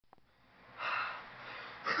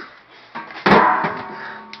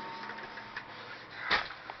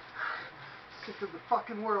of the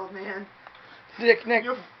fucking world, man. Nick,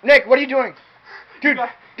 what are you doing? Dude,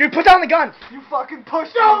 put down the gun. You fucking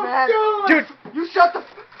pushed me, man. Dude, you shut the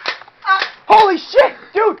holy shit,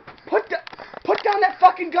 dude. Put down that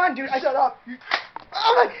fucking gun, dude. Shut up.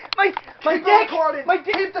 Oh, my dick. Recording. My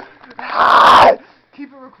dick.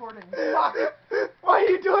 Keep it recording. Fuck. Why are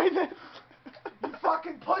you doing this? You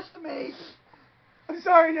fucking pushed me. I'm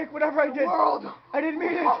sorry, Nick, whatever I did. World. I didn't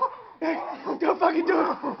mean it. Nick, don't fucking do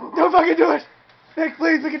it. Don't fucking do it. Nick,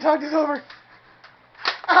 please, we can talk this over.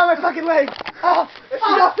 Ow, my fucking leg. Oh, it's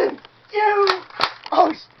nothing.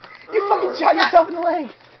 Oh, you fucking shot yourself in the leg.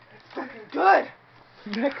 It's fucking good.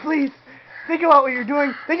 Nick, please, think about what you're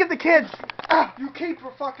doing. Think of the kids. You keep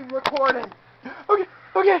fucking recording.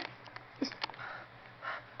 Okay.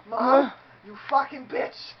 Mom, you fucking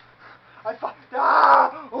bitch. Fuck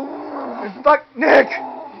Nick.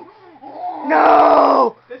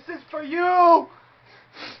 No. This is for you.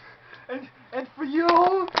 And for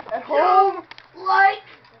you at home. Like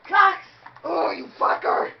cocks. Oh, you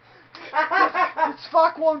fucker. This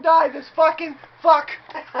fuck won't die. This fucking fuck.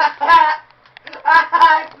 It's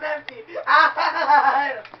empty.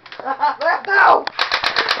 Left now.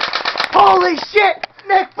 Holy shit.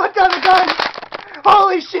 Nick, put down the gun.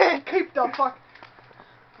 Holy shit. Keep the fuck.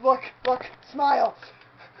 Look, smile.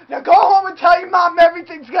 Now go home and tell your mom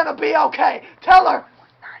everything's gonna be okay. Tell her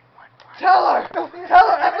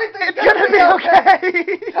everything's gonna be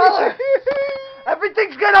okay. Tell her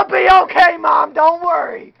everything's gonna be okay, Mom. Don't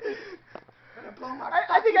worry.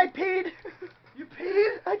 I think I peed. You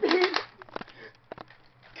peed? I peed.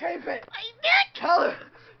 Keep it. My dick. Tell her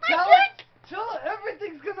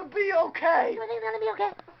everything's gonna be okay. Everything's gonna be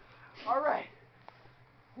okay. All right.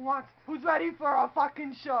 Who's ready for a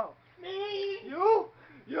fucking show? Me. You?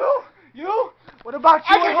 What about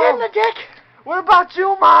you? I can hit the dick. What about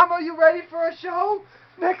you, Mom? Are you ready for a show?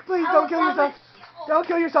 Nick, please don't kill yourself. Don't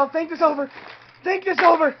kill yourself. Think this over.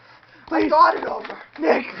 Please. I thought it over.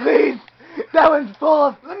 Nick, please. That one's full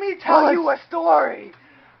of... Let me tell you a story.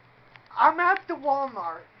 I'm at the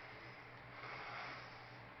Walmart.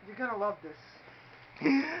 You're gonna love this.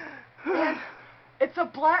 And it's a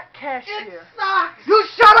black cashier. It sucks. You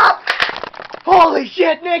shut up! Holy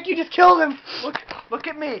shit, Nick, you just killed him. Look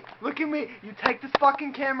at me. You take this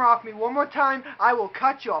fucking camera off me one more time, I will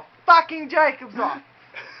cut your fucking Jacobs off.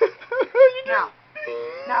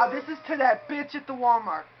 Now this is to that bitch at the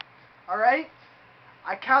Walmart. Alright?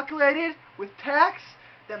 I calculated with tax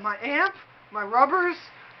that my amp, my rubbers,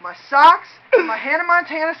 my socks, and my Hannah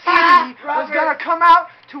Montana CD was gonna come out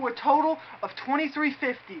to a total of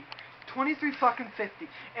 $23.50. $23.50.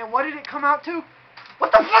 And what did it come out to?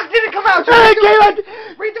 What the fuck did it come out to?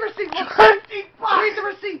 Read the receipt. Look. $50. Read the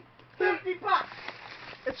receipt. $50.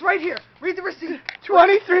 It's right here. Read the receipt.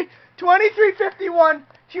 $23.51.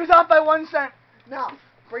 She was off by 1 cent. Now,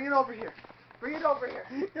 bring it over here.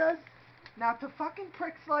 Yes. Now, to fucking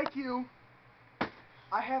pricks like you,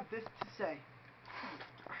 I have this to say.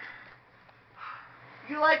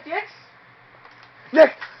 You like dicks?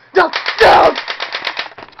 Nick, no!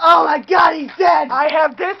 Oh my God, he's dead. I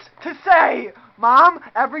have this to say. Mom,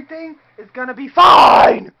 everything is gonna be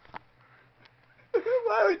fine.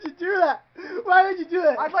 Why would you do that?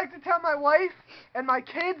 I'd like to tell my wife and my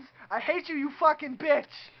kids, I hate you, you fucking bitch.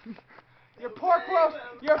 You're pork roast.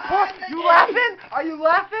 You laughing? Are you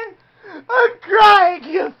laughing? I'm crying,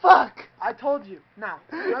 you fuck. I told you. Now.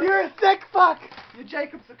 You're a sick fuck. Your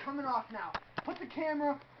Jacobs are coming off now. Put the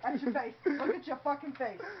camera at your face. Look at your fucking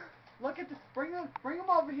face. Look at this. Bring them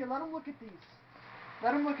over here. Let them look at these.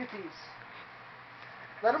 Let them look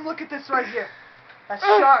at this right here. That's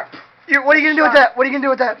sharp. What are you gonna do with that? Look at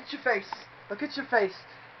your face. Look at your face.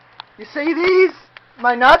 You see these?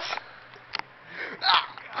 My nuts?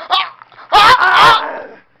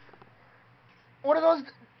 What are those?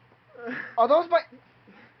 Are those my...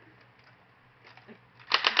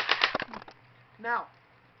 Now,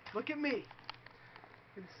 look at me.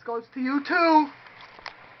 This goes to you too.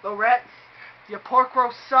 Lorette, your pork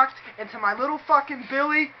roast sucked, and to my little fucking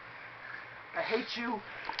Billy, I hate you.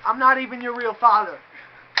 I'm not even your real father.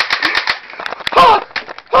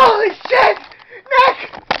 Holy shit! Nick!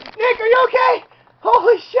 Nick, are you okay?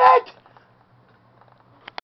 Holy shit!